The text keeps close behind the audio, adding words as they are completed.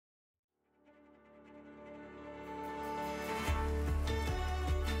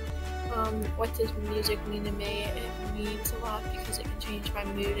What does music mean to me? It means a lot because it can change my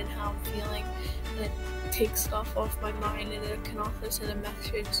mood and how I'm feeling. It takes stuff off my mind, and it can also send a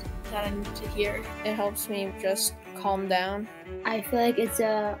message that I need to hear. It helps me just calm down. I feel like it's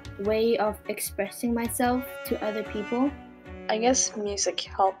a way of expressing myself to other people. I guess music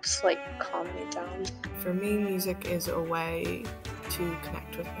helps calm me down. For me, music is a way to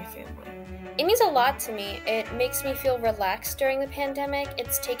connect with my family. It means a lot to me. It makes me feel relaxed during the pandemic.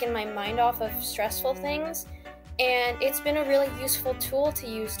 It's taken my mind off of stressful things, and it's been a really useful tool to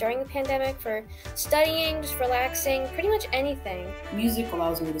use during the pandemic for studying, just relaxing, pretty much anything. Music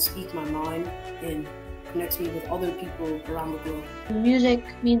allows me to speak my mind and connects me with other people around the globe. Music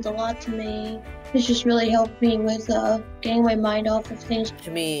means a lot to me. It's just really helped me with getting my mind off of things.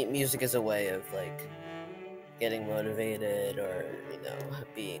 To me, music is a way of getting motivated or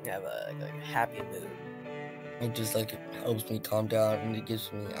have a happy mood. It just helps me calm down and it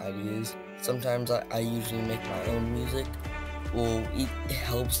gives me ideas. Sometimes I usually make my own music. Well, it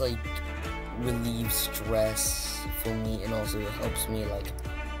helps relieve stress for me, and also it helps me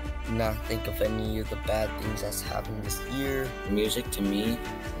not think of any of the bad things that's happened this year. Music to me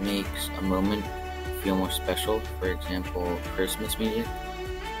makes a moment feel more special. For example, Christmas music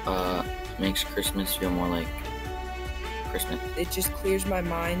makes Christmas feel more like Christmas. It just clears my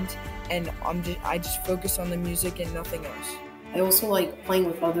mind, and I just focus on the music and nothing else. I also like playing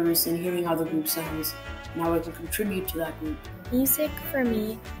with others and hearing how the group sounds and how I can contribute to that group. Music for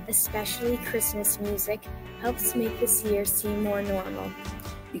me, especially Christmas music, helps make this year seem more normal.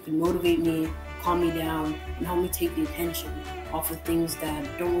 It can motivate me, calm me down, and help me take the attention off of things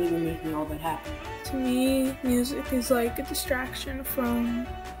that don't really make me all that happy. To me, music is like a distraction from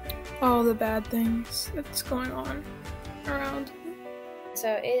all the bad things that's going on around.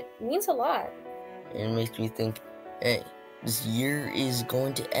 So it means a lot. It makes me think, hey, this year is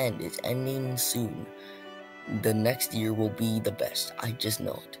going to end. It's ending soon. The next year will be the best. I just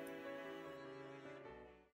know it.